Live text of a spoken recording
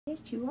Yes,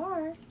 you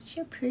are.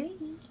 So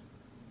pretty.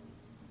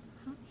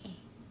 Hi.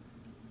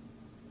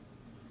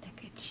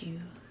 Look at you.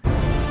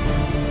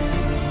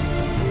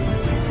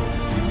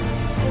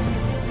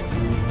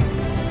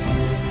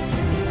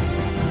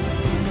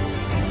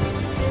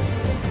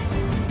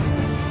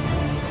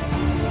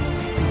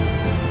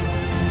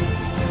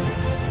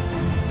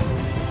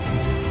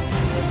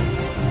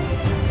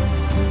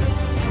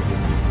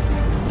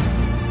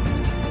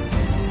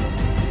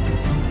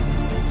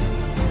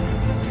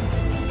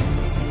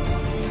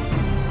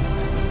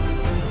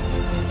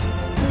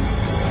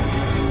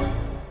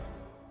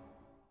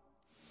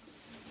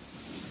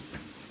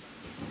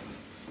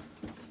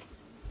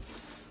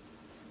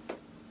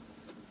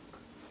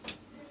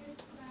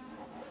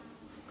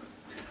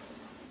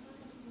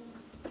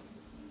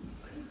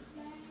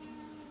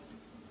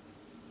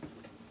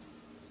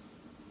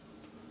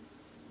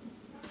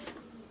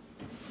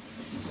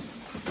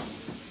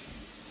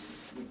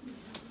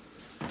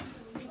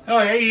 Oh,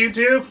 hey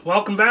YouTube,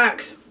 welcome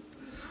back.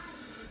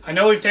 I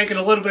know we've taken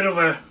a little bit of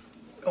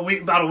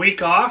about a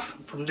week off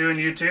from doing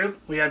YouTube.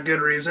 We had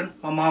good reason.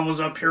 My mom was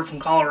up here from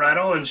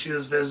Colorado and she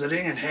was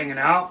visiting and hanging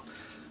out.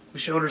 We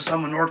showed her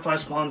some of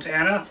Northwest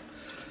Montana.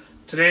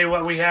 Today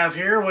what we have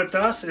here with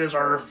us is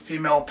our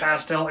female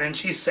pastel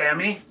Inchie,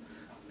 Sammy.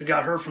 We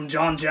got her from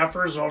John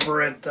Jeffers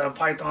over at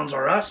Pythons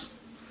R Us.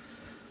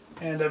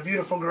 And a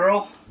beautiful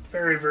girl,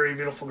 very, very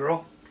beautiful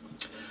girl.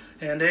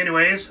 And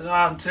anyways,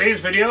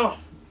 today's video,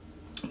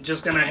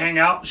 just gonna hang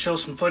out and show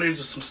some footage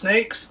of some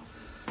snakes.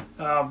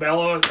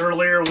 Bella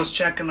earlier was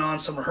checking on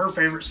some of her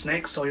favorite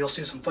snakes, so you'll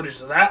see some footage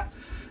of that.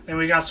 And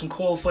we got some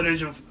cool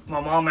footage of my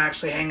mom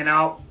actually hanging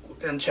out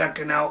and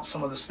checking out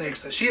some of the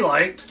snakes that she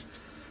liked.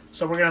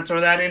 So we're gonna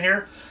throw that in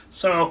here.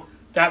 So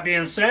that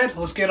being said,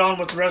 let's get on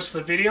with the rest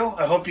of the video.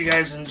 I hope you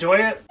guys enjoy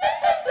it.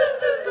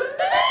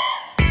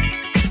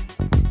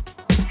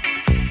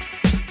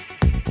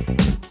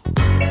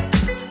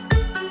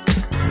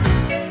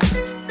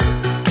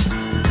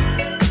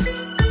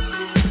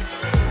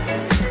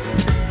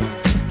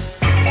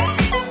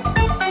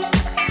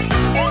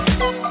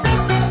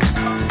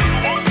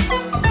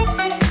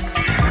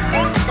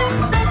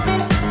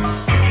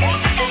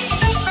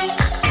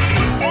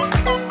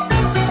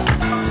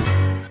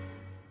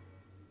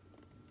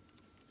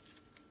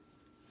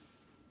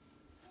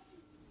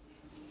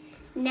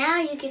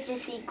 Now you get to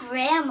see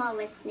Grandma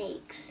with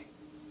snakes.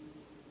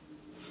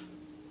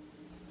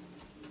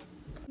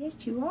 Yes,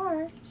 you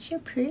are. So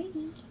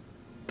pretty.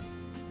 Hi.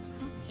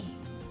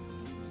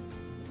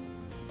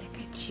 Look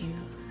at you.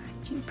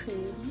 Aren't you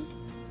pretty?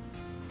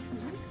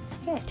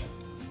 Good.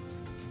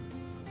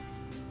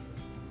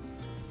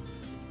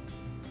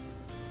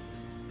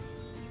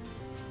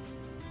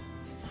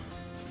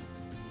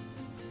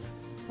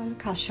 Oh,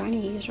 look how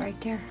shiny he is right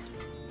there.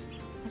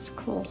 That's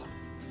cool.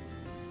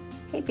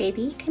 Hey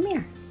baby, come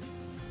here.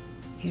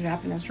 He's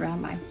wrapping us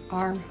around my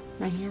arm,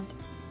 my hand.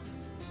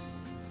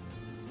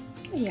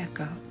 There you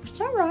go. It's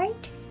all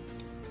right.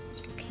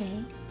 It's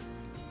okay.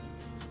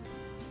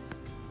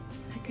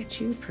 Look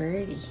at you,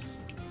 pretty.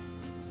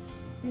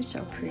 You're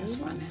so pretty. This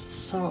one is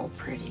so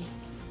pretty.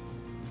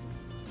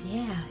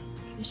 Yeah,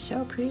 you're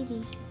so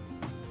pretty.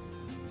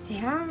 Say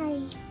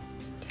hi.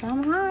 Tell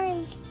him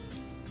hi.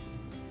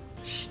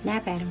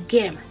 Snap at him.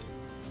 Get him.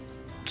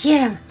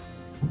 Get him.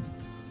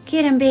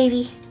 Get him,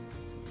 baby.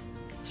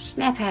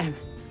 Snap at him.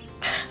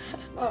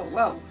 Whoa,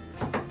 whoa.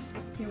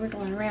 You're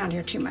wiggling around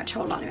here too much.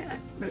 Hold on a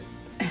minute.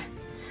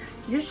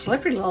 You're a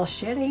slippery little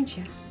shit, ain't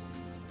you?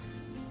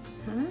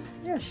 Huh?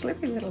 You're a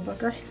slippery little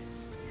booger.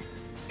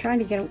 Trying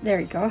to get him. There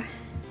you go.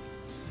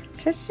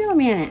 Sit still a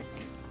minute.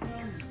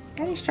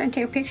 Daddy's trying to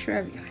take a picture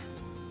of you.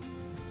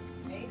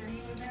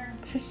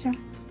 Sit still.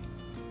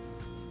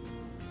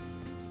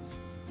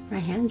 My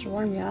hands are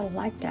warm. You ought to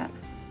like that.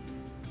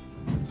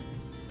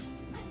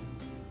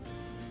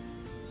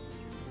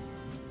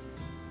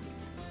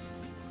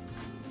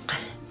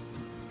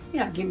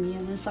 You're not giving me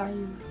in this, are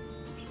you?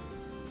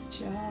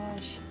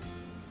 Josh.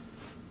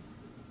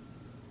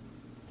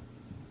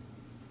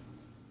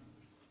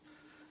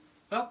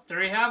 Well,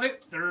 there you have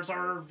it. There's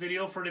our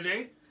video for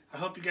today. I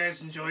hope you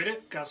guys enjoyed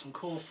it. Got some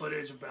cool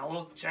footage of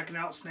Bella checking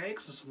out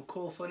snakes and some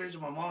cool footage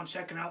of my mom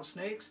checking out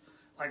snakes.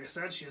 Like I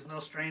said, she's no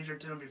stranger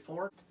to them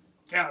before.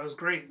 Yeah, it was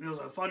great. It was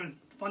a fun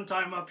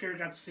time up here.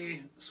 Got to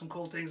see some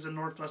cool things in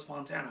Northwest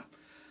Montana.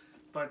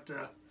 But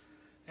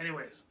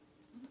anyways,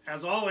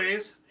 as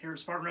always, here at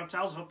Spartan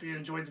Reptiles, hope you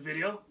enjoyed the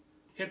video.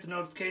 Hit the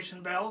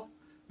notification bell.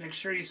 Make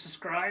sure you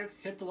subscribe.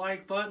 Hit the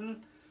like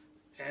button.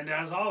 And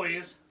as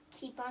always,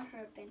 Keep on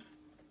herping.